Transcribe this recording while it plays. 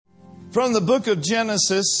From the book of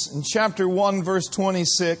Genesis, in chapter 1, verse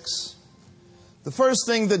 26, the first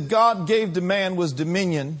thing that God gave to man was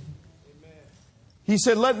dominion. He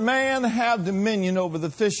said, let man have dominion over the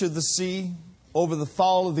fish of the sea, over the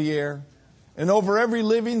fowl of the air, and over every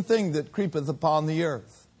living thing that creepeth upon the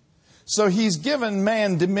earth. So He's given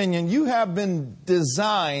man dominion. You have been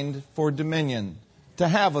designed for dominion, to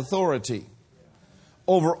have authority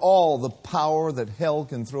over all the power that hell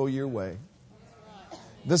can throw your way.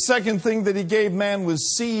 The second thing that He gave man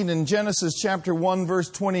was seed. In Genesis chapter 1, verse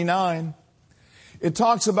 29, it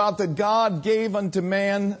talks about that God gave unto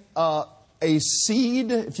man a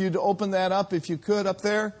seed. If you'd open that up, if you could, up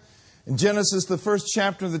there. In Genesis, the first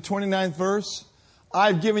chapter, the 29th verse,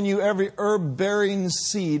 I've given you every herb-bearing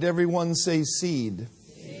seed. Everyone say seed.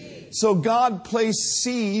 Seed. So God placed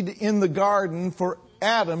seed in the garden for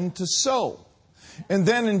Adam to sow. And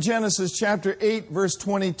then in Genesis chapter 8, verse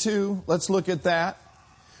 22, let's look at that.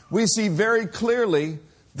 We see very clearly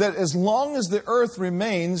that as long as the earth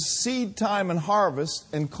remains, seed time and harvest,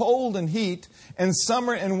 and cold and heat, and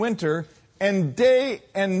summer and winter, and day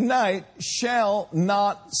and night shall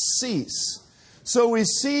not cease. So we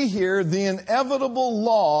see here the inevitable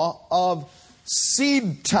law of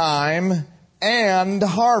seed time and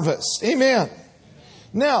harvest. Amen.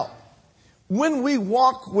 Now, when we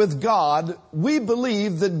walk with God, we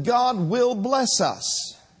believe that God will bless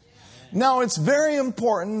us. Now, it's very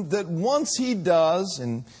important that once He does,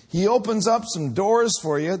 and He opens up some doors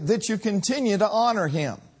for you, that you continue to honor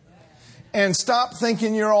Him. And stop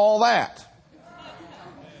thinking you're all that.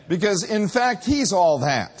 Because, in fact, He's all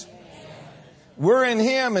that. We're in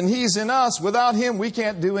Him and He's in us. Without Him, we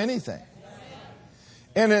can't do anything.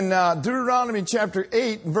 And in Deuteronomy chapter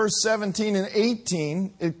 8, verse 17 and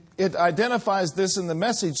 18, it identifies this in the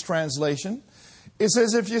Message translation. It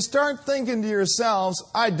says, if you start thinking to yourselves,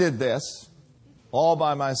 I did this all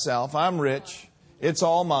by myself, I'm rich, it's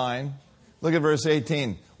all mine. Look at verse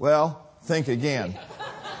 18. Well, think again.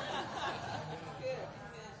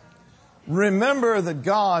 Remember that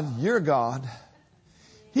God, your God,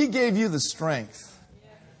 He gave you the strength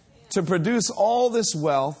to produce all this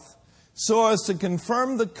wealth so as to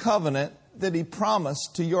confirm the covenant that He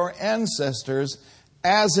promised to your ancestors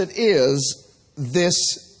as it is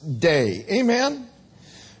this day. Amen?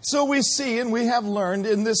 So we see and we have learned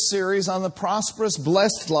in this series on the prosperous,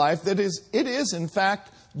 blessed life that it is, in fact,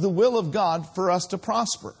 the will of God for us to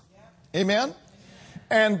prosper. Amen?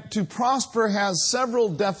 And to prosper has several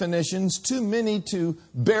definitions, too many to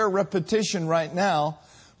bear repetition right now.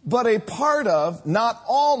 But a part of, not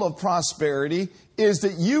all of prosperity, is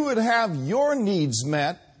that you would have your needs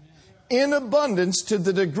met in abundance to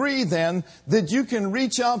the degree then that you can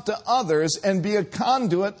reach out to others and be a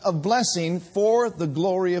conduit of blessing for the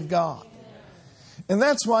glory of God. And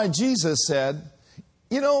that's why Jesus said,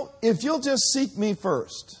 if you'll just seek me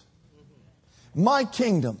first, my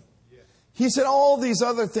kingdom, He said all these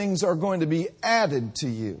other things are going to be added to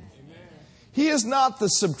you. He is not the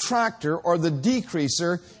subtractor or the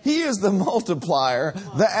decreaser. He is the multiplier,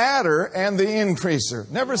 the adder, and the increaser.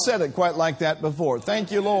 Never said it quite like that before.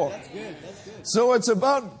 Thank you, Lord. That's good. So it's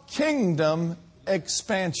about kingdom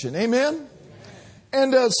expansion. Amen?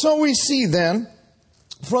 And so we see then,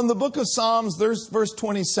 from the book of Psalms, there's verse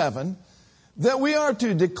 27, that we are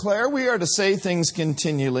to declare, we are to say things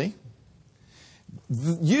continually.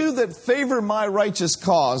 You that favor my righteous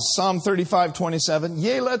cause, Psalm 35:27,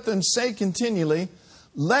 yea, let them say continually,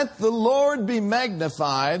 let the Lord be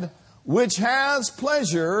magnified, which has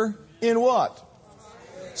pleasure in what?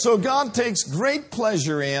 So God takes great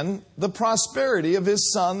pleasure in the prosperity of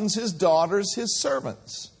His sons, His daughters, His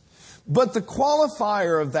servants. But the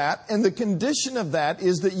qualifier of that and the condition of that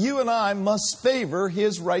is that you and I must favor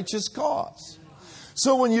His righteous cause.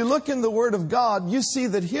 So when you look in the Word of God, you see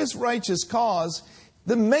that His righteous cause,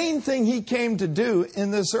 the main thing He came to do in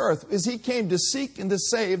this earth is He came to seek and to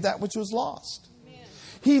save that which was lost. Amen.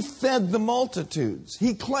 He fed the multitudes.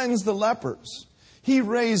 He cleansed the lepers. He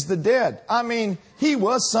raised the dead. He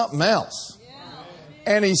was something else.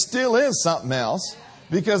 Yeah. And He still is something else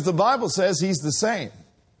because the Bible says He's the same.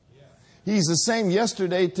 He's the same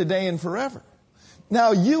yesterday, today, and forever.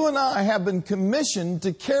 Now, you and I have been commissioned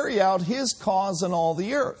to carry out His cause in all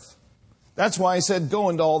the earth. That's why He said, go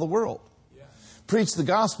into all the world. Preach the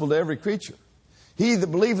gospel to every creature. He that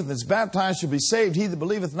believeth and is baptized shall be saved. He that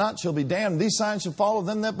believeth not shall be damned. These signs shall follow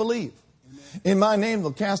them that believe. Amen. In my name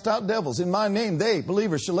they'll cast out devils. In my name they,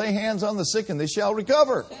 believers, shall lay hands on the sick and they shall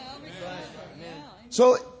recover. Amen.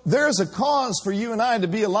 So there's a cause for you and I to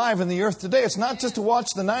be alive in the earth today. It's not just to watch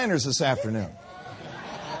the Niners this afternoon.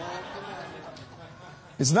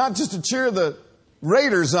 It's not just to cheer the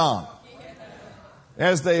Raiders on.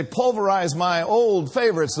 as they pulverize my old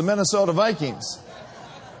favorites, the Minnesota Vikings,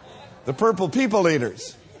 the Purple People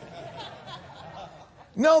Eaters.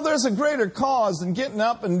 No, there's a greater cause than getting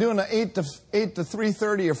up and doing an 8 to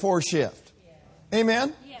 3:30 or 4 shift.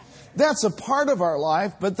 Amen? That's a part of our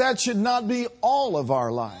life, but that should not be all of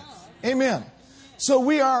our life. Amen. So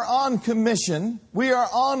we are on commission. We are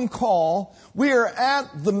on call. We are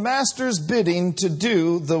at the Master's bidding to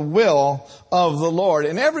do the will of the Lord.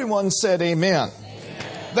 And everyone said amen.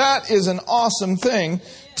 That is an awesome thing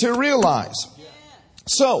to realize.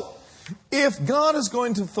 So, if God is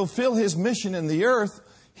going to fulfill His mission in the earth,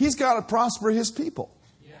 He's got to prosper His people.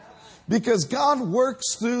 Because God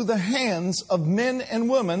works through the hands of men and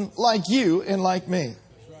women like you and like me.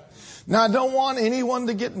 Now, I don't want anyone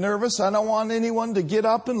to get nervous. I don't want anyone to get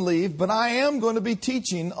up and leave. But I am going to be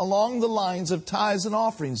teaching along the lines of tithes and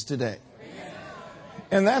offerings today.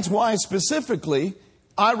 And that's why specifically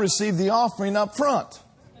I received the offering up front.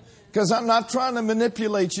 Because I'm not trying to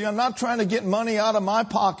manipulate you. I'm not trying to get money out of my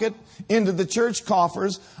pocket into the church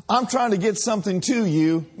coffers. I'm trying to get something to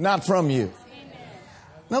you, not from you.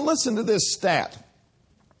 Now listen to this stat.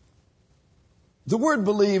 The word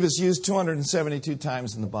believe is used 272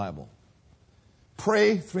 times in the Bible.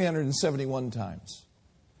 Pray 371 times.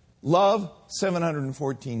 Love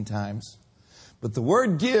 714 times. But the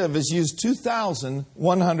word give is used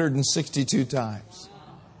 2,162 times.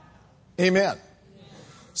 Amen.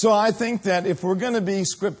 So I think that if we're going to be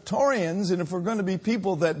scriptorians and if we're going to be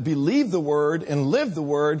people that believe the Word and live the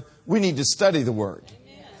Word, we need to study the Word.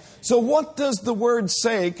 So what does the Word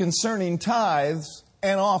say concerning tithes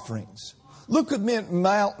and offerings? Look with me at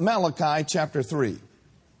Malachi chapter 3.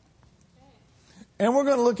 And we're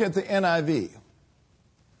going to look at the NIV.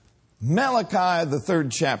 Malachi, the 3rd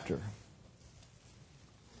chapter.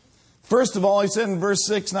 First of all, he said in verse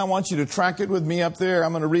 6, and I want you to track it with me up there.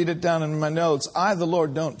 I'm going to read it down in my notes. I, the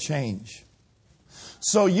Lord, don't change.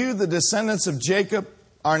 So you, the descendants of Jacob,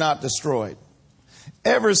 are not destroyed.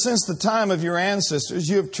 Ever since the time of your ancestors,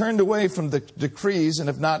 you have turned away from the decrees and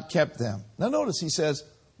have not kept them. Now notice he says,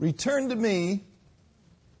 return to me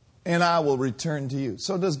and I will return to you.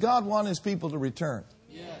 So does God want His people to return?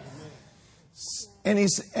 Yes. And he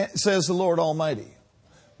says, the Lord Almighty.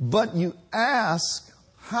 But you ask,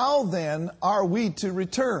 how then are we to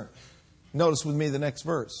return? Notice with me the next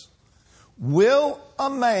verse. Will a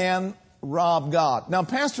man rob God? Now,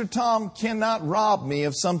 Pastor Tom cannot rob me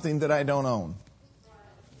of something that I don't own.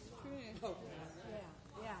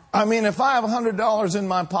 I mean, if I have $100 in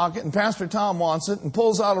my pocket and Pastor Tom wants it and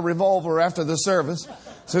pulls out a revolver after the service,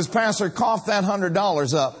 says, Pastor, cough that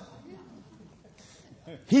 $100 up.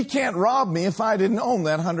 He can't rob me if I didn't own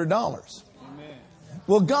that $100.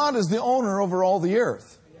 Well, God is the owner over all the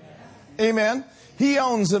earth. Amen. He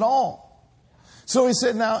owns it all. So he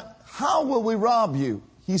said, now, how will we rob you?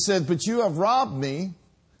 He said, but you have robbed me.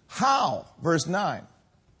 How? Verse 9.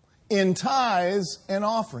 In tithes and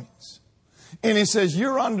offerings. And he says,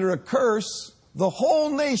 you're under a curse, the whole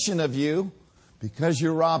nation of you, because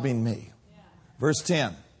you're robbing me. Verse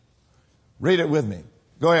 10. Read it with me.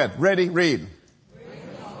 Go ahead. Ready? Read.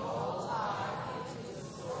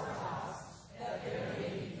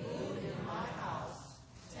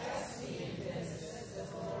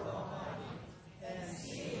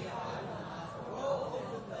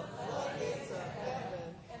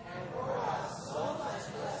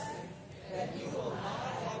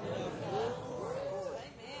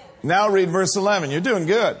 Now read verse 11. You're doing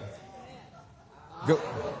good. Go.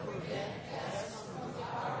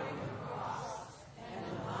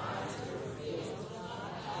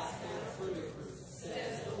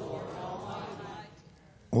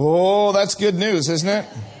 Oh, that's good news, isn't it?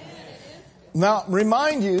 Now,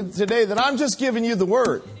 remind you today that I'm just giving you the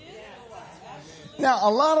word. Now,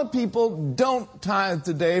 a lot of people don't tithe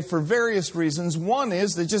today for various reasons. One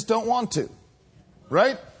is they just don't want to.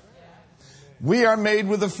 Right? We are made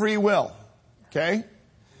with a free will. Okay?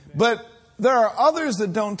 But there are others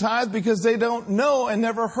that don't tithe because they don't know and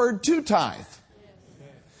never heard to tithe.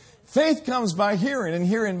 Faith comes by hearing and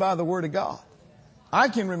hearing by the Word of God. I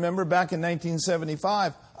can remember back in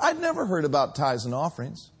 1975, I'd never heard about tithes and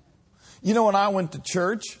offerings. You know, when I went to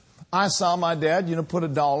church, I saw my dad, put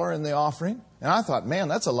 $1 in the offering. And I thought, man,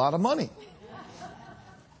 that's a lot of money.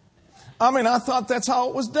 I thought that's how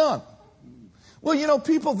it was done. Well,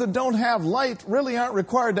 people that don't have light really aren't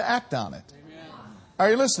required to act on it. Amen. Are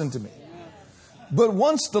you listening to me? Amen. But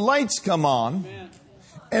once the lights come on, amen,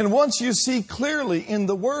 and once you see clearly in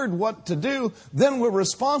the Word what to do, then we're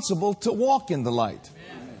responsible to walk in the light.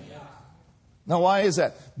 Amen. Now, why is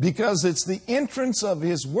that? Because it's the entrance of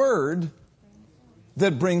His Word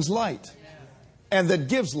that brings light and that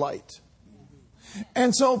gives light.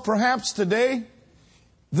 And so perhaps today,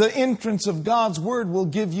 the entrance of God's Word will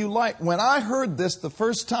give you light. When I heard this the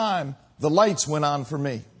first time, the lights went on for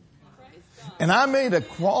me. And I made a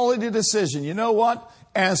quality decision. You know what?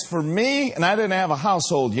 As for me, and I didn't have a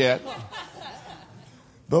household yet,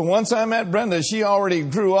 but once I met Brenda, she already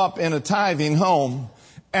grew up in a tithing home.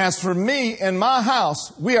 As for me and my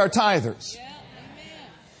house, we are tithers.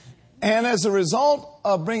 And as a result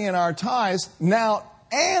of bringing our tithes now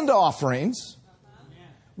and offerings,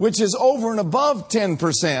 which is over and above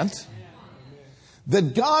 10%,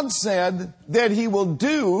 that God said that He will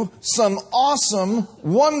do some awesome,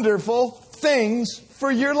 wonderful things for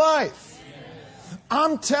your life.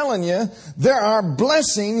 I'm telling you, there are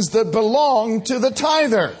blessings that belong to the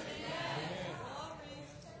tither.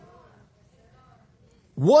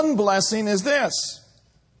 One blessing is this,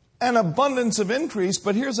 an abundance of increase,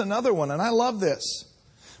 but here's another one, and I love this.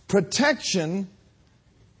 Protecting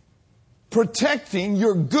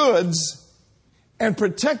your goods and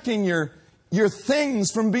protecting your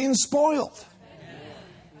things from being spoiled.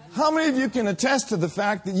 How many of you can attest to the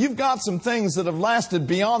fact that you've got some things that have lasted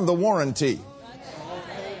beyond the warranty?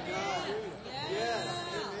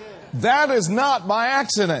 That is not by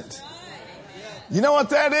accident. You know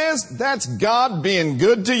what that is? That's God being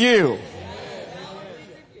good to you.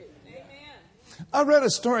 I read a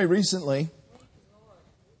story recently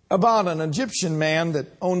about an Egyptian man that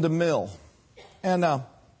owned a mill. And a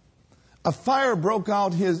fire broke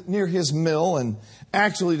out near his mill and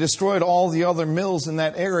actually destroyed all the other mills in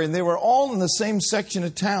that area. And they were all in the same section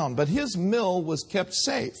of town, but his mill was kept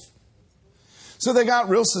safe. So they got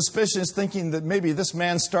real suspicious, thinking that maybe this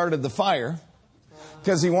man started the fire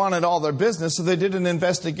because he wanted all their business. So they did an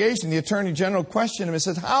investigation. The Attorney General questioned him and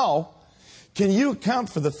said, how can you account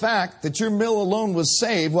for the fact that your mill alone was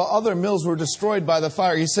saved while other mills were destroyed by the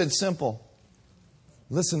fire? He said, simple.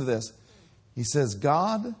 Listen to this. He says,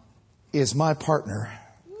 God is my partner.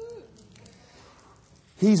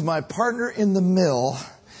 He's my partner in the mill,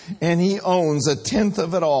 and He owns 1/10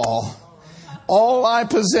 of it all. All I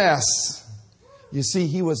possess. You see,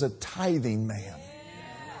 he was a tithing man.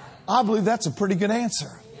 I believe that's a pretty good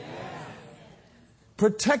answer.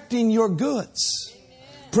 Protecting your goods.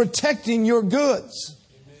 Protecting your goods.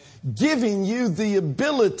 Giving you the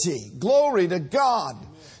ability, glory to God,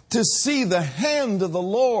 to see the hand of the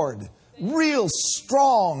Lord real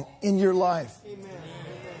strong in your life.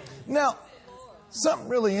 Now, something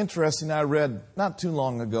really interesting I read not too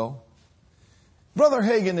long ago. Brother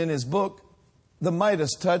Hagin, in his book, The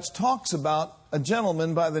Midas Touch, talks about a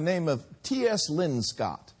gentleman by the name of T.S. Lynn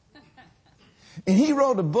Scott. And he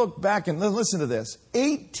wrote a book back in, listen to this,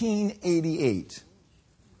 1888.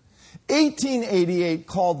 1888,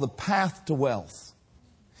 called The Path to Wealth.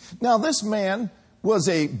 Now, this man was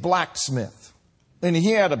a blacksmith, and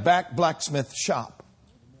he had a blacksmith shop.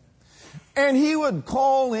 And he would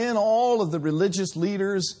call in all of the religious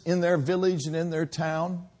leaders in their village and in their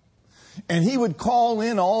town. And he would call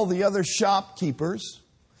in all the other shopkeepers.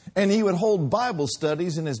 And he would hold Bible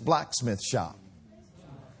studies in his blacksmith shop.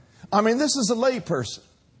 I mean, this is a lay person.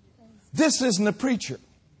 This isn't a preacher.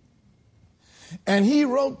 And he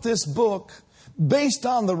wrote this book based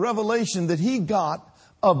on the revelation that he got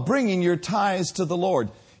of bringing your tithes to the Lord.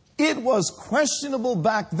 It was questionable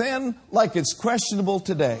back then like it's questionable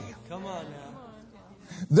today. Come on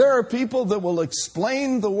now. There are people that will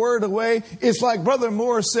explain the word away. It's like Brother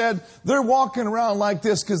Moore said, they're walking around like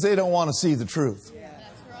this because they don't want to see the truth.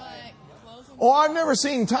 Oh, I've never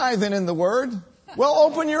seen tithing in the Word. Well,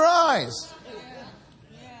 open your eyes.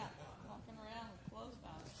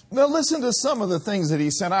 Now listen to some of the things that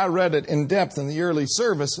he said. I read it in depth in the early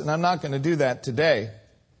service, and I'm not going to do that today.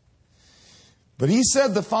 But he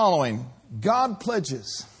said the following: God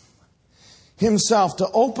pledges Himself to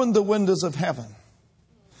open the windows of heaven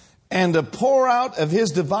and to pour out of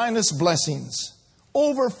His divinest blessings,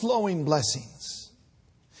 overflowing blessings,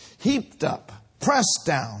 heaped up, pressed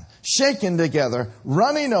down, shaken together,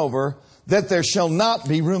 running over, that there shall not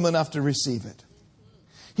be room enough to receive it.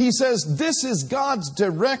 He says this is God's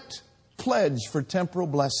direct pledge for temporal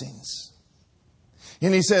blessings.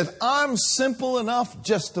 And he said, I'm simple enough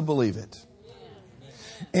just to believe it.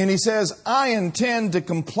 And he says, I intend to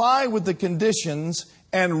comply with the conditions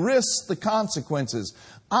and risk the consequences.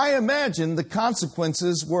 I imagine the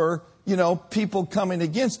consequences were, people coming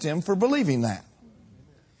against him for believing that.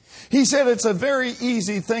 He said it's a very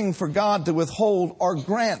easy thing for God to withhold or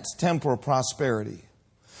grant temporal prosperity.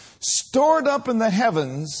 Stored up in the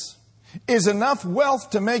heavens is enough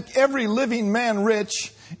wealth to make every living man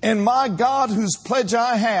rich, and my God, whose pledge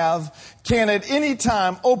I have, can at any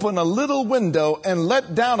time open a little window and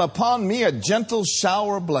let down upon me a gentle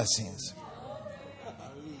shower of blessings.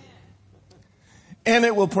 And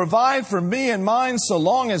it will provide for me and mine so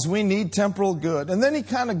long as we need temporal good. And then he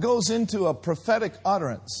kind of goes into a prophetic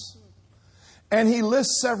utterance. And he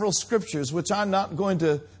lists several scriptures, which I'm not going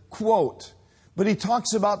to quote. But he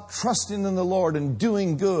talks about trusting in the Lord and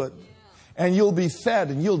doing good. And you'll be fed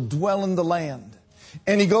and you'll dwell in the land.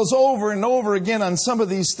 And he goes over and over again on some of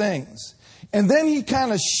these things. And then he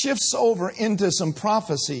kind of shifts over into some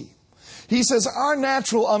prophecy. He says our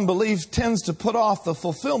natural unbelief tends to put off the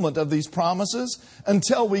fulfillment of these promises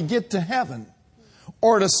until we get to heaven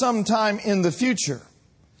or to some time in the future.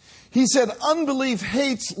 He said unbelief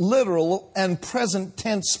hates literal and present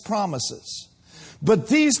tense promises. But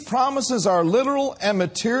these promises are literal and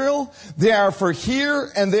material. They are for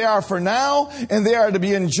here and they are for now, and they are to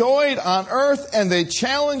be enjoyed on earth, and they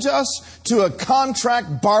challenge us to a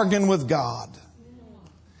contract bargain with God.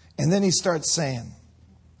 And then he starts saying,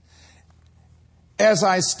 as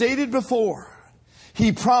I stated before,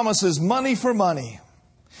 he promises money for money.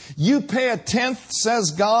 You pay a tenth,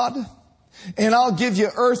 says God, and I'll give you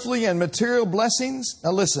earthly and material blessings.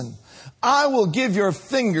 Now listen, I will give your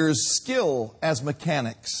fingers skill as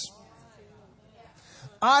mechanics.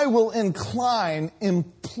 I will incline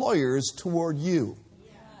employers toward you.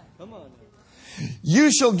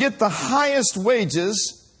 You shall get the highest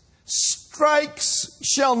wages. Strikes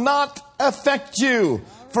shall not affect you,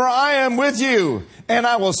 for I am with you, and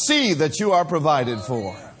I will see that you are provided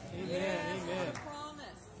for. Amen.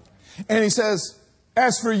 And he says,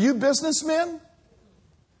 as for you businessmen,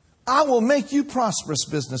 I will make you prosperous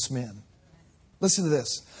businessmen. Listen to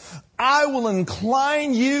this. I will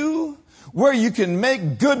incline you where you can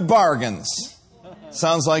make good bargains.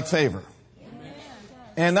 Sounds like favor.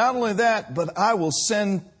 And not only that, but I will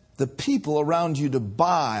send the people around you to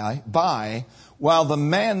buy while the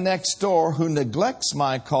man next door who neglects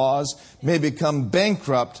my cause may become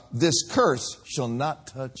bankrupt. This curse shall not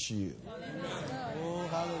touch you.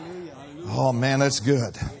 Oh man, that's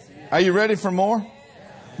good. Are you ready for more?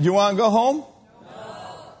 You want to go home?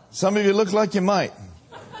 Some of you look like you might.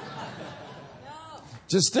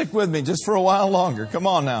 Just stick with me just for a while longer. Come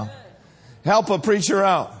on now. Help a preacher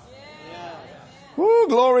out. Woo,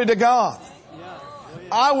 glory to God.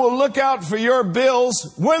 I will look out for your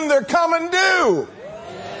bills when they're coming due.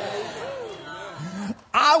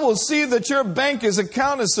 I will see that your bank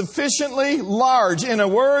account is sufficiently large. In a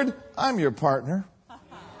word, I'm your partner.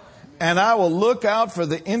 And I will look out for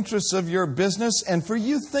the interests of your business. And for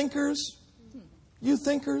you thinkers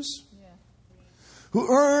who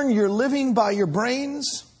earn your living by your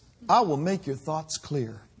brains, I will make your thoughts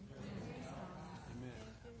clear.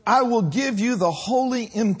 I will give you the holy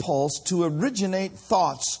impulse to originate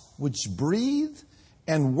thoughts which breathe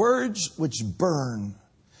and words which burn.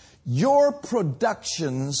 Your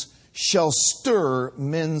productions shall stir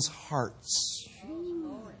men's hearts.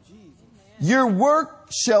 Your work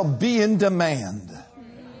shall be in demand.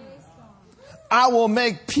 I will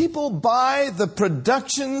make people buy the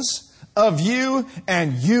productions of you,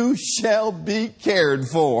 and you shall be cared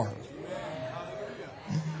for.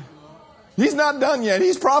 He's not done yet.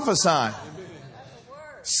 He's prophesying.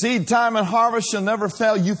 Seed time and harvest shall never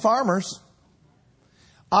fail you farmers.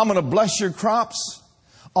 I'm going to bless your crops.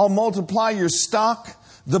 I'll multiply your stock.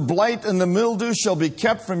 The blight and the mildew shall be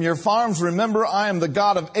kept from your farms. Remember, I am the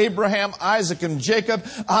God of Abraham, Isaac, and Jacob.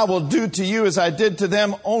 I will do to you as I did to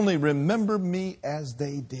them. Only remember me as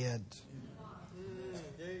they did.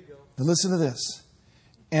 Now listen to this.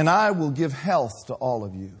 And I will give health to all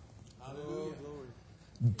of you.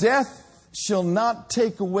 Death shall not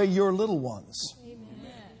take away your little ones.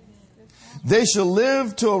 They shall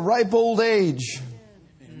live to a ripe old age.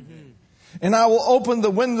 And I will open the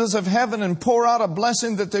windows of heaven and pour out a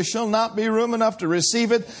blessing that there shall not be room enough to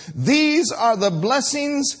receive it. These are the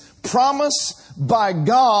blessings promised by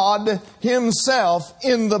God Himself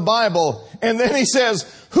in the Bible. And then He says,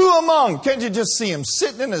 who among, can't you just see him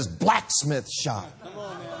sitting in his blacksmith shop?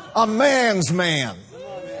 A man's man.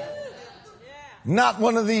 Not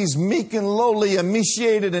one of these meek and lowly,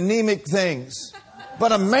 emaciated, anemic things,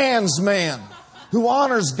 but a man's man who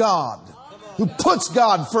honors God, who puts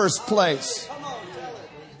God first place.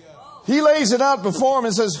 He lays it out before him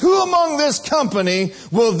and says, who among this company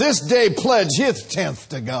will this day pledge his tenth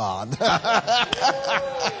to God?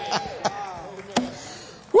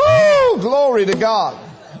 Woo! Glory to God.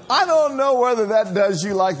 I don't know whether that does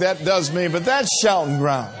you like that does me, but that's shouting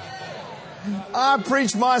ground. I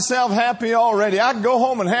preach myself happy already. I can go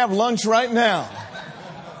home and have lunch right now.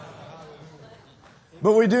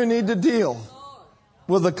 But we do need to deal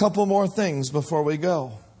with a couple more things before we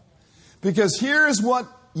go. Because here's what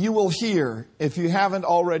you will hear if you haven't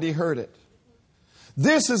already heard it.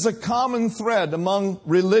 This is a common thread among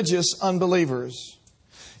religious unbelievers.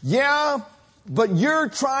 Yeah, but you're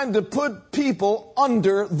trying to put people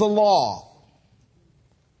under the law.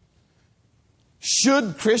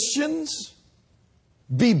 Should Christians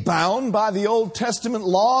be bound by the Old Testament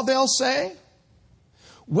law, they'll say?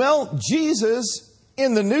 Well, Jesus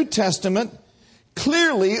in the New Testament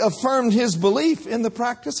clearly affirmed his belief in the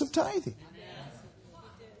practice of tithing.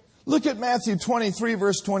 Look at Matthew 23,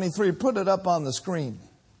 verse 23. Put it up on the screen.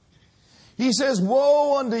 He says,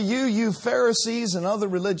 "Woe unto you, you Pharisees and other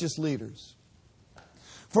religious leaders!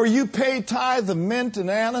 For you pay tithe of mint and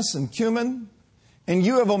anise and cumin, and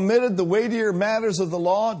you have omitted the weightier matters of the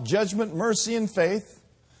law, judgment, mercy, and faith.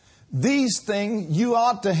 These things you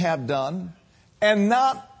ought to have done, and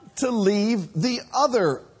not to leave the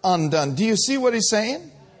other undone." Do you see what he's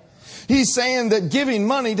saying? He's saying that giving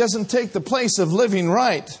money doesn't take the place of living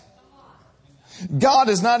right. God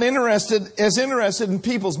is not interested in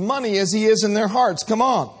people's money as he is in their hearts. Come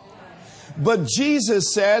on. But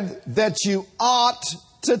Jesus said that you ought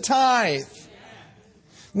to tithe.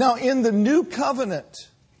 Now, in the new covenant,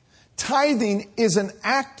 tithing is an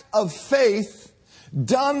act of faith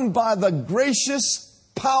done by the gracious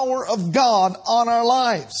power of God on our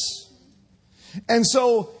lives. And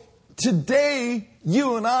so today,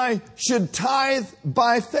 you and I should tithe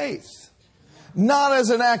by faith, not as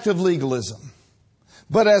an act of legalism,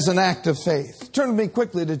 but as an act of faith. Turn with me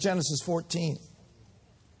quickly to Genesis 14.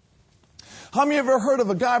 How many have ever heard of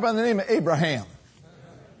a guy by the name of Abraham?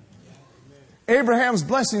 Abraham's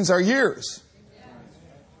blessings are yours.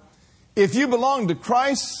 If you belong to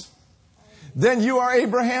Christ, then you are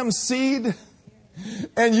Abraham's seed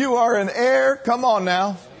and you are an heir. Come on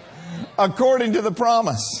now. According to the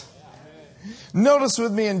promise. Notice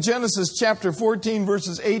with me in Genesis chapter 14,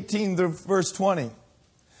 verses 18 to verse 20.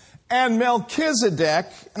 And Melchizedek,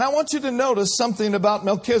 and I want you to notice something about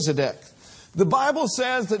Melchizedek. The Bible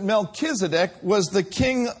says that Melchizedek was the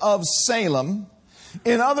king of Salem.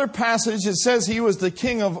 In other passages, it says he was the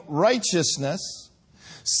king of righteousness.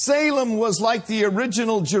 Salem was like the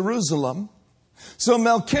original Jerusalem. So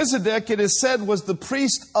Melchizedek, it is said, was the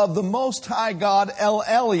priest of the Most High God, El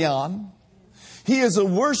Elyon. He is a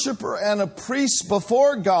worshiper and a priest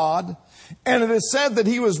before God. And it is said that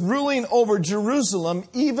he was ruling over Jerusalem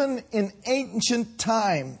even in ancient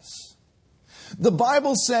times. The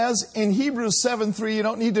Bible says in Hebrews 7:3, you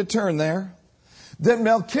don't need to turn there, that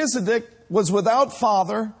Melchizedek was without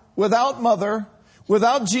father, without mother,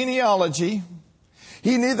 without genealogy.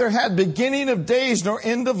 He neither had beginning of days nor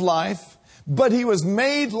end of life, but he was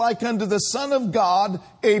made like unto the Son of God,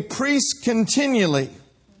 a priest continually.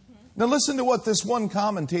 Now listen to what this one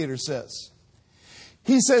commentator says.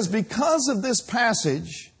 He says, because of this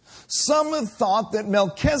passage, some have thought that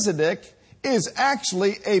Melchizedek is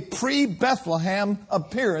actually a pre-Bethlehem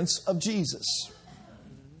appearance of Jesus.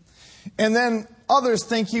 And then others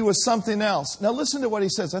think he was something else. Now listen to what he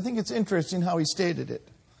says. I think it's interesting how he stated it.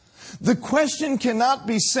 The question cannot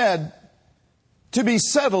be said to be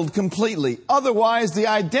settled completely. Otherwise, the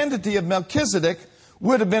identity of Melchizedek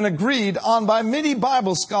would have been agreed on by many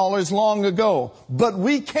Bible scholars long ago. But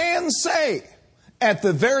we can say, at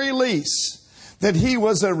the very least, that he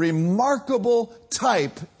was a remarkable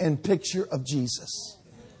type and picture of Jesus.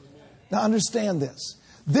 Now understand this.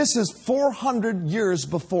 This is 400 years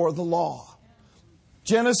before the law.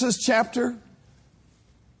 Genesis chapter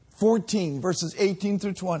 14, verses 18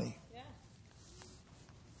 through 20.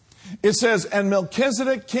 It says, and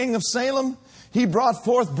Melchizedek, king of Salem, he brought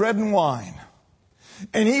forth bread and wine.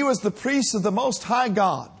 And he was the priest of the Most High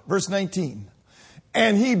God. Verse 19.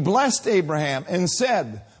 And he blessed Abraham and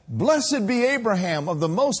said, blessed be Abraham of the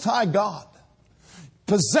Most High God,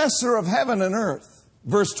 possessor of heaven and earth.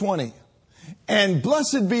 Verse 20. And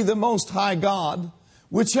blessed be the Most High God,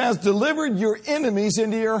 which has delivered your enemies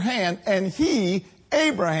into your hand. And he,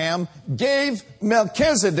 Abraham, gave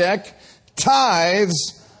Melchizedek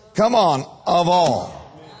tithes, come on, of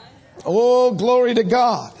all. Oh, glory to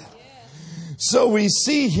God. So we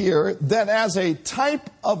see here that as a type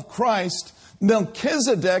of Christ,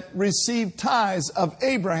 Melchizedek received tithes of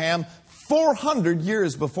Abraham 400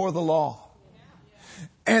 years before the law.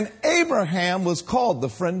 And Abraham was called the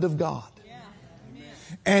friend of God.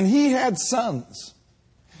 And he had sons.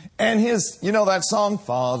 And his, you know that song,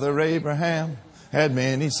 Father Abraham had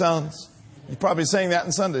many sons. You probably sang that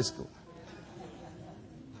in Sunday school.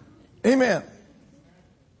 Amen.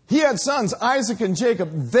 He had sons, Isaac and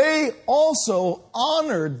Jacob. They also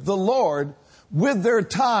honored the Lord with their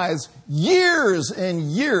tithes years and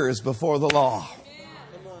years before the law.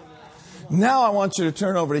 Now I want you to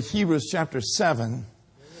turn over to Hebrews chapter 7,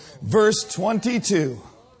 verse 22.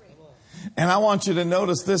 And I want you to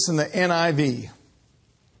notice this in the NIV.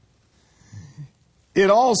 It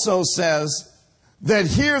also says that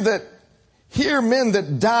here men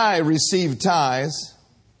that die receive tithes.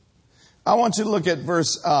 I want you to look at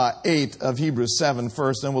verse 8 of Hebrews 7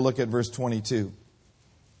 first, and we'll look at verse 22.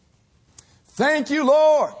 Thank you,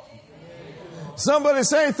 Lord. Somebody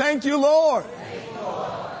say, thank you, Lord. Thank you,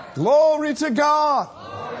 Lord. Glory to God.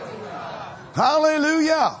 Glory to God.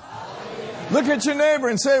 Hallelujah. Hallelujah. Look at your neighbor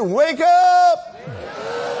and say, wake up.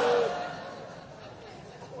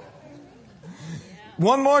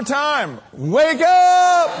 One more time. Wake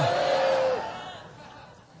up.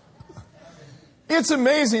 It's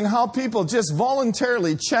amazing how people just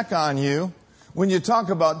voluntarily check on you when you talk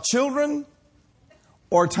about children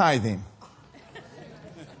or tithing.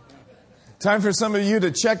 Time for some of you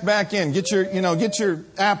to check back in. Get your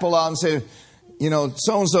Apple out and say,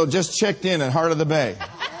 so-and-so just checked in at Heart of the Bay.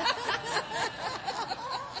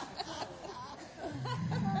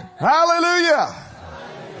 Hallelujah.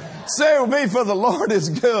 Say with me, for the Lord is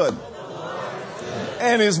good,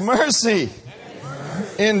 and His mercy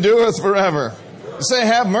endureth forever. Say,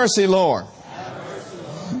 have mercy, Lord.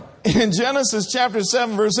 In Genesis chapter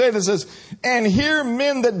 7, verse 8, it says, and here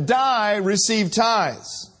men that die receive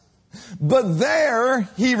tithes, but there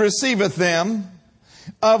He receiveth them,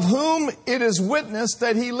 of whom it is witnessed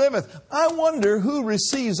that He liveth. I wonder who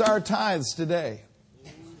receives our tithes today.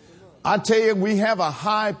 I tell you, we have a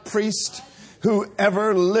high priest who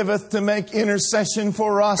ever liveth to make intercession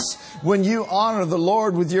for us. When you honor the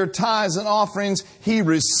Lord with your tithes and offerings, He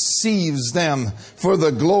receives them for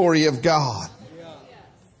the glory of God.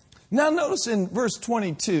 Now notice in verse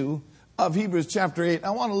 22 of Hebrews chapter 8,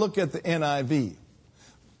 I want to look at the NIV.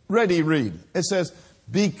 Ready, read. It says,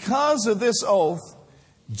 because of this oath,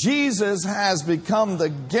 Jesus has become the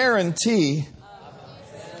guarantee.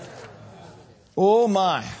 Oh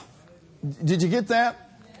my. Did you get that?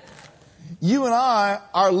 You and I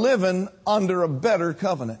are living under a better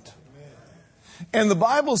covenant. And the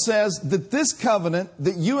Bible says that this covenant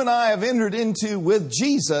that you and I have entered into with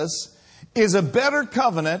Jesus is a better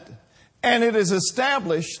covenant, and it is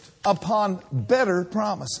established upon better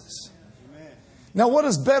promises. Now, what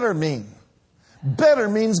does better mean? Better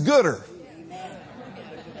means gooder.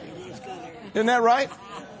 Isn't that right?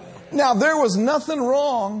 Now, there was nothing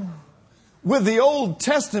wrong with the Old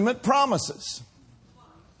Testament promises.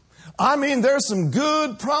 I mean, there's some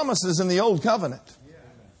good promises in the Old Covenant.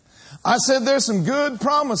 I said there's some good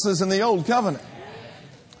promises in the Old Covenant.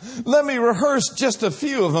 Let me rehearse just a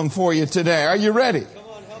few of them for you today. Are you ready?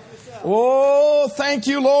 Oh, thank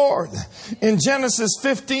you, Lord. In Genesis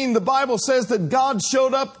 15, the Bible says that God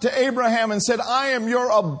showed up to Abraham and said, I am your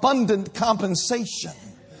abundant compensation.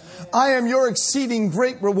 I am your exceeding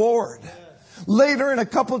great reward. Later in a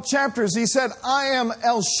couple chapters, He said, I am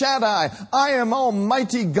El Shaddai. I am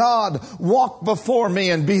Almighty God. Walk before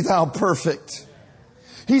me and be thou perfect.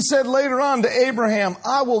 He said later on to Abraham,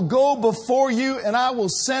 I will go before you and I will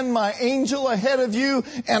send my angel ahead of you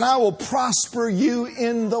and I will prosper you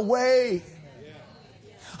in the way.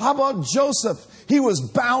 How about Joseph? He was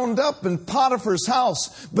bound up in Potiphar's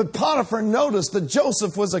house, but Potiphar noticed that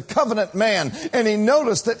Joseph was a covenant man, and he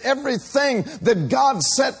noticed that everything that God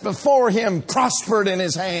set before him prospered in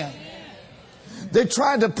his hand. They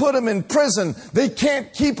tried to put him in prison. They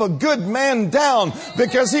can't keep a good man down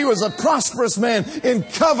because he was a prosperous man in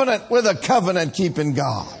covenant with a covenant-keeping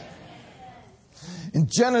God. In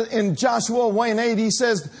Joshua 1:8, he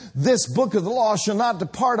says, this book of the law shall not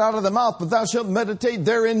depart out of the mouth, but thou shalt meditate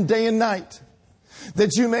therein day and night,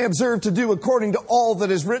 that you may observe to do according to all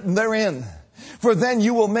that is written therein. For then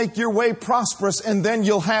you will make your way prosperous, and then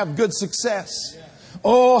you'll have good success.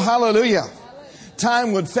 Oh, hallelujah.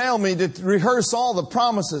 Time would fail me to rehearse all the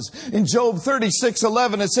promises. In Job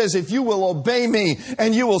 36:11, it says, if you will obey me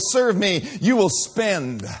and you will serve me, you will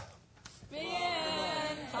spend.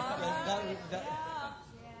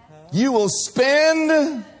 You will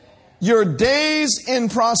spend your days in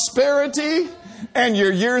prosperity and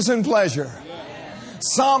your years in pleasure.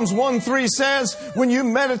 Psalms 1:3 says, when you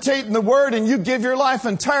meditate in the Word and you give your life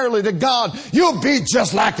entirely to God, you'll be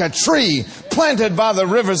just like a tree planted by the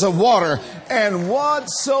rivers of water, and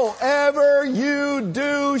whatsoever you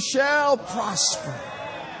do shall prosper.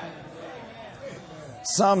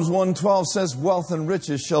 Psalms 1:12 says, wealth and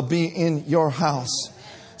riches shall be in your house.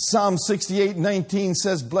 Psalm 68:19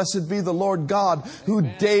 says, blessed be the Lord God who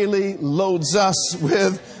daily loads us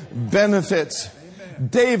with benefits.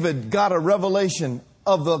 David got a revelation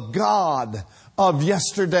of the God of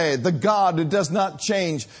yesterday, the God who does not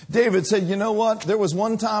change. David said, you know what? There was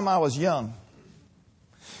one time I was young.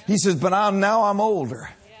 He says, but now I'm older.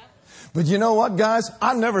 But you know what, guys?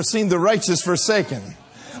 I've never seen the righteous forsaken.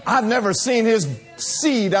 I've never seen his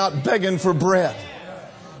seed out begging for bread.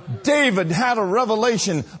 David had a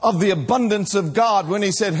revelation of the abundance of God when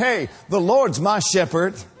he said, hey, the Lord's my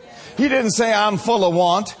shepherd. He didn't say I'm full of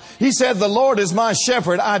want. He said, the Lord is my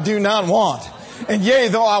shepherd, I do not want. And yea,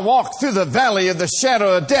 though I walk through the valley of the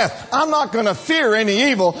shadow of death, I'm not going to fear any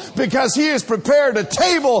evil, because He has prepared a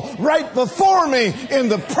table right before me in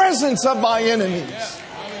the presence of my enemies.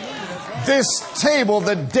 This table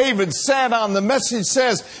that David sat on, the message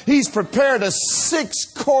says, He's prepared a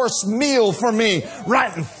 6-course meal for me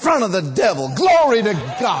right in front of the devil. Glory to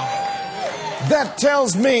God. That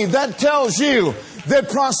tells me, that tells you, that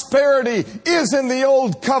prosperity is in the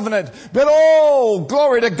old covenant. But oh,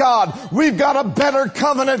 glory to God, we've got a better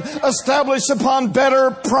covenant established upon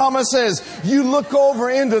better promises. You look over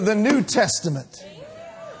into the New Testament.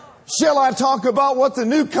 Shall I talk about what the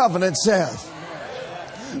New Covenant says?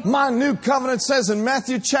 My New Covenant says in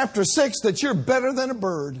Matthew chapter 6 that you're better than a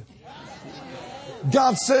bird.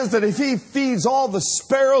 God says that if He feeds all the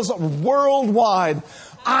sparrows worldwide,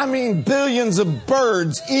 I mean billions of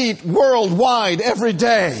birds eat worldwide every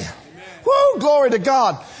day. Woo, glory to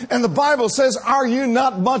God. And the Bible says, are you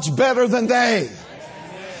not much better than they?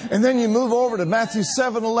 And then you move over to Matthew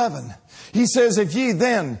 7:11. He says, if ye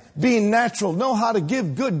then, being natural, know how to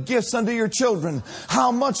give good gifts unto your children,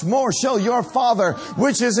 how much more shall your Father,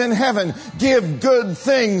 which is in heaven, give good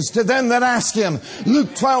things to them that ask Him?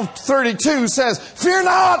 Luke 12:32 says, fear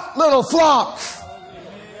not, little flock.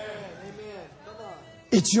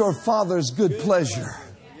 It's your Father's good pleasure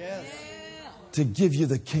to give you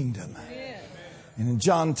the kingdom. And in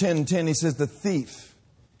John 10:10, He says, the thief,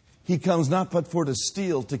 he comes not but for to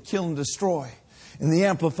steal, to kill, and destroy. And the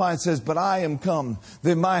Amplified says, but I am come that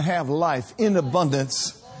they might have life in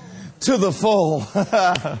abundance to the full.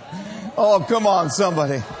 Oh, come on,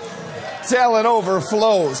 somebody. Till it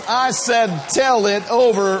overflows. I said, till it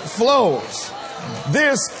overflows.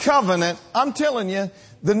 This covenant, I'm telling you,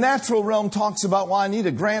 the natural realm talks about, well, I need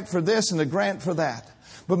a grant for this and a grant for that.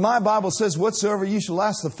 But my Bible says, whatsoever you shall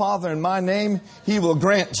ask the Father in my name, He will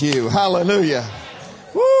grant you. Hallelujah.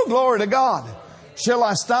 Woo, glory to God. Shall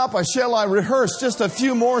I stop or shall I rehearse just a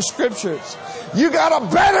few more scriptures? You got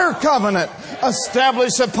a better covenant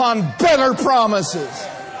established upon better promises.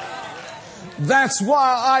 That's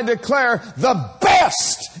why I declare the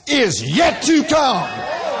best is yet to come.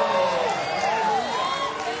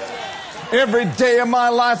 Every day of my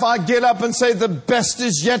life I get up and say the best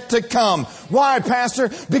is yet to come. Why, Pastor?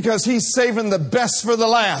 Because He's saving the best for the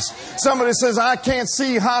last. Somebody says, I can't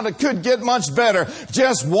see how it could get much better.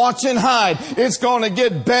 Just watch and hide. It's going to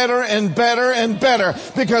get better and better and better,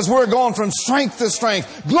 because we're going from strength to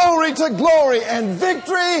strength, glory to glory, and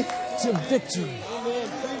victory to victory.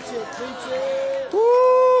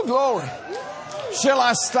 Woo, glory. Shall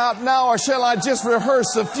I stop now or shall I just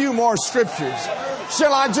rehearse a few more scriptures?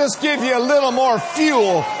 Shall I just give you a little more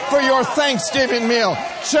fuel for your Thanksgiving meal?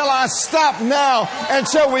 Shall I stop now and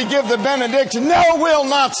shall we give the benediction? No, we'll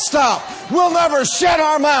not stop. We'll never shut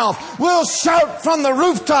our mouth. We'll shout from the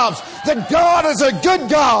rooftops that God is a good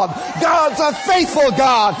God. God's a faithful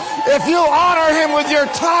God. If you honor Him with your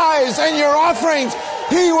tithes and your offerings,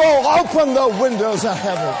 He will open the windows of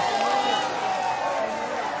heaven.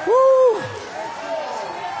 Woo!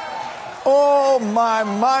 Oh, my.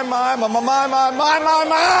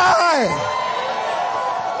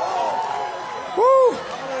 Woo!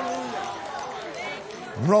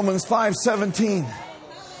 Romans 5:17.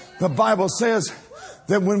 The Bible says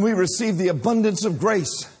that when we receive the abundance of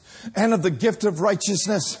grace and of the gift of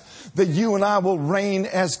righteousness, that you and I will reign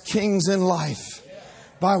as kings in life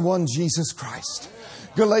by one Jesus Christ.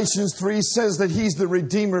 Galatians 3 says that He's the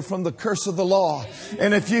Redeemer from the curse of the law.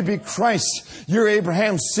 And if you be Christ, you're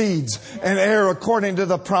Abraham's seeds and heir according to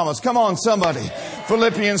the promise. Come on, somebody.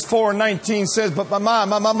 Philippians 4:19 says, but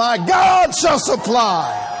my God shall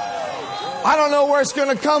supply. I don't know where it's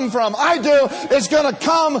going to come from. I do. It's going to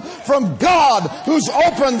come from God, who's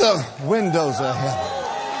opened the windows of heaven.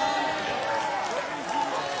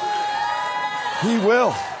 He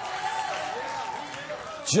will.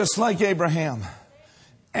 Just like Abraham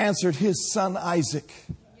answered his son Isaac.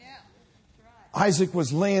 Isaac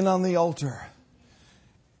was laying on the altar.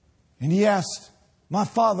 And he asked, my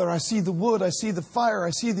father, I see the wood, I see the fire,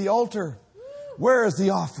 I see the altar. Where is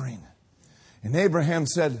the offering? And Abraham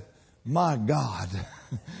said, my God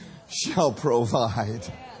shall provide.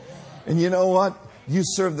 And you know what? You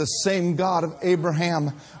serve the same God of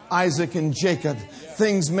Abraham, Isaac, and Jacob.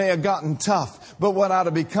 Things may have gotten tough, but what ought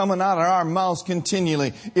to be coming out of our mouths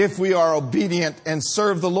continually. If we are obedient and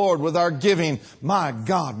serve the Lord with our giving, my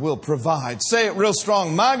God will provide. Say it real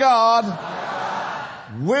strong. My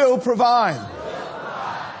God will provide.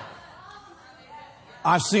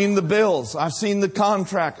 I've seen the bills. I've seen the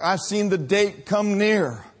contract. I've seen the date come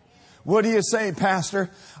near. What do you say, Pastor?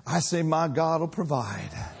 I say, my God will provide.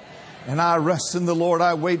 And I rest in the Lord.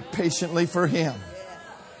 I wait patiently for Him.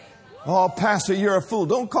 Oh, Pastor, you're a fool.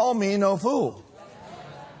 Don't call me no fool.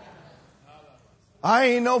 I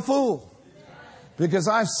ain't no fool. Because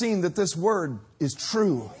I've seen that this word is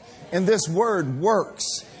true. And this word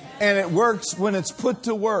works. And it works when it's put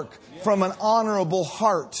to work from an honorable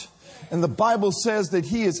heart. And the Bible says that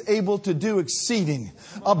He is able to do exceeding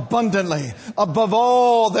abundantly above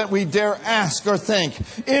all that we dare ask or think,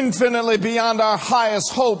 infinitely beyond our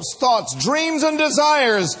highest hopes, thoughts, dreams, and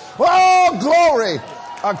desires. Oh, glory!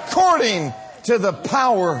 According to the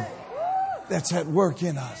power that's at work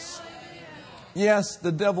in us. Yes,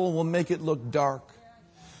 the devil will make it look dark.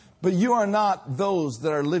 But you are not those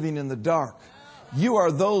that are living in the dark. You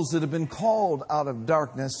are those that have been called out of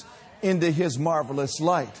darkness into His marvelous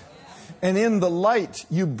light. And in the light,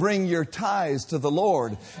 you bring your tithes to the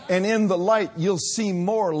Lord. And in the light, you'll see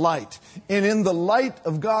more light. And in the light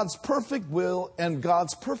of God's perfect will and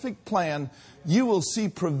God's perfect plan, you will see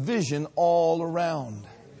provision all around.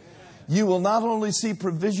 You will not only see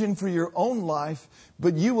provision for your own life,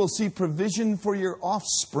 but you will see provision for your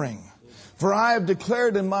offspring. For I have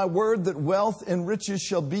declared in my word that wealth and riches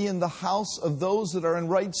shall be in the house of those that are in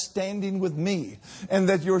right standing with me, and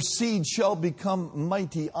that your seed shall become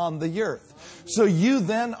mighty on the earth. So you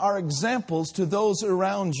then are examples to those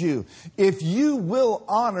around you. If you will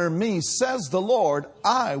honor me, says the Lord,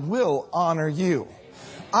 I will honor you.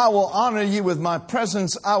 I will honor you with my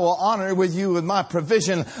presence. I will honor you with my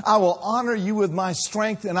provision. I will honor you with my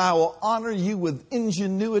strength. And I will honor you with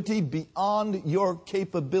ingenuity beyond your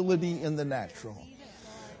capability in the natural.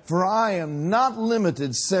 For I am not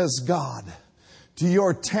limited, says God, to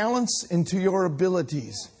your talents and to your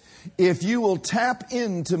abilities. If you will tap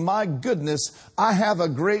into my goodness, I have a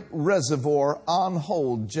great reservoir on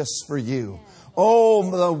hold just for you. Oh,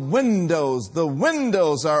 the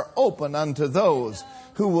windows are open unto those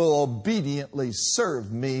who will obediently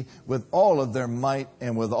serve me with all of their might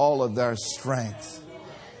and with all of their strength.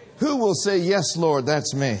 Who will say, yes, Lord,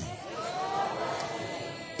 that's me?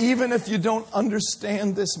 Even if you don't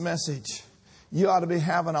understand this message, you ought to be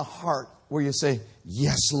having a heart where you say,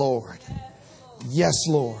 yes, Lord. Yes,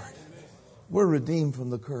 Lord. We're redeemed from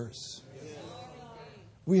the curse.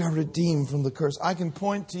 We are redeemed from the curse. I can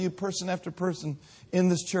point to you person after person in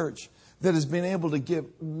this church that has been able to give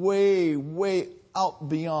way, way out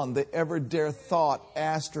beyond they ever dare thought,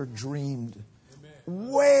 asked, or dreamed.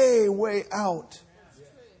 Way, way out.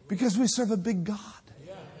 Because we serve a big God.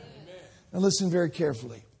 Now listen very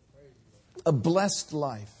carefully. A blessed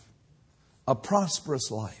life, a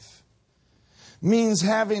prosperous life, means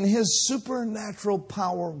having His supernatural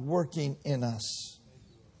power working in us.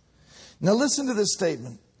 Now listen to this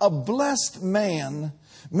statement. A blessed man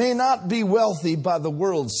may not be wealthy by the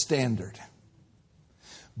world's standard,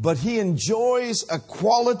 but he enjoys a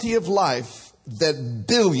quality of life that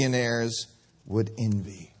billionaires would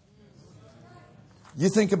envy. You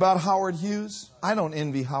think about Howard Hughes? I don't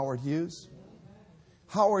envy Howard Hughes.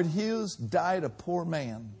 Howard Hughes died a poor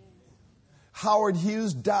man. Howard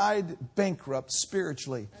Hughes died bankrupt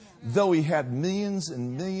spiritually, though he had millions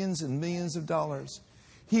and millions and millions of dollars.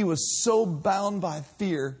 He was so bound by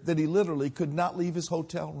fear that he literally could not leave his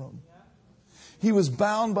hotel room. He was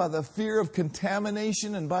bound by the fear of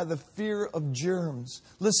contamination and by the fear of germs.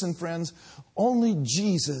 Listen, friends, only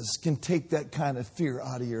Jesus can take that kind of fear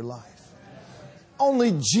out of your life.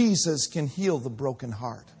 Only Jesus can heal the broken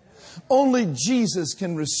heart. Only Jesus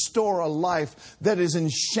can restore a life that is in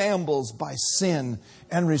shambles by sin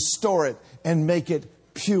and restore it and make it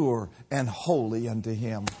pure and holy unto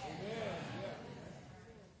Him.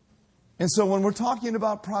 And so when we're talking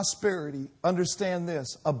about prosperity, understand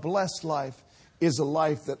this. A blessed life is a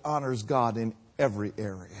life that honors God in every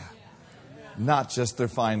area, not just their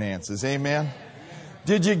finances. Amen?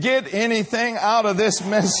 Did you get anything out of this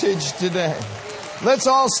message today? Let's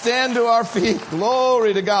all stand to our feet.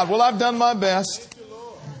 Glory to God. Well, I've done my best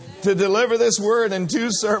to deliver this word in 2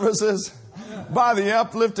 services. By the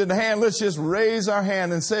uplifted hand, let's just raise our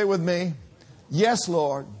hand and say with me, yes,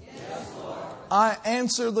 Lord. Yes, Lord. I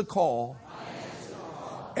answer the call.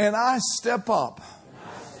 And I step up.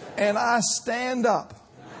 And I stand up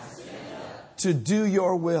to do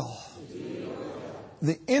your will.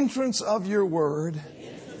 The entrance of your word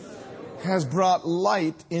has brought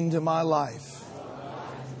light into my life.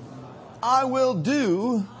 I will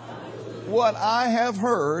do what I have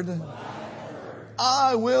heard.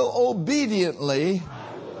 I will obediently,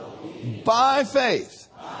 by faith,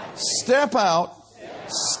 step out,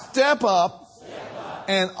 step up,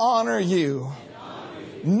 and honor you.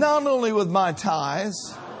 Not only with my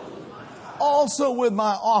tithes, also with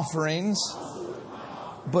my offerings,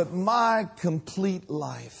 but my complete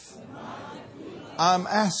life. I'm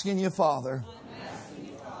asking you, Father,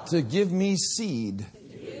 to give me seed,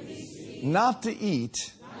 not to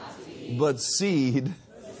eat, but seed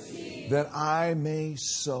that I may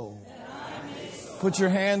sow. Put your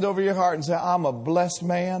hand over your heart and say, I'm a blessed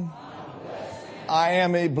man. I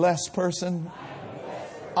am a blessed person.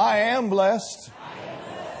 I am blessed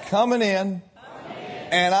coming in,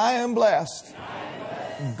 and I am blessed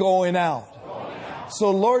going out.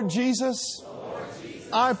 So, Lord Jesus,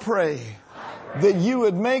 I pray that you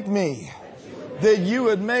would make me, that you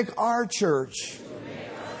would make our church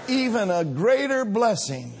even a greater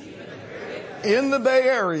blessing in the Bay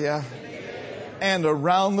Area and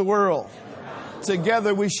around the world.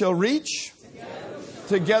 Together we shall reach,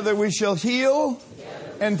 together we shall heal,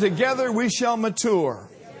 and together we shall mature.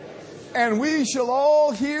 And we shall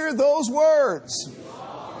all hear those words.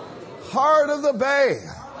 Heart of the Bay,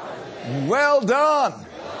 well done,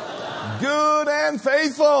 good and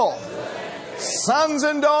faithful. Sons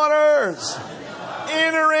and daughters,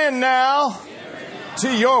 enter in now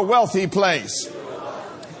to your wealthy place.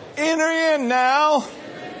 Enter in now,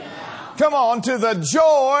 come on, to the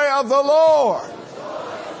joy of the Lord.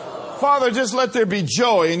 Father, just let there be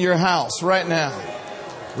joy in your house right now.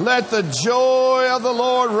 Let the joy of the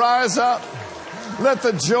Lord rise up. Let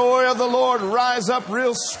the joy of the Lord rise up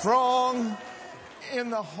real strong in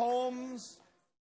the homes.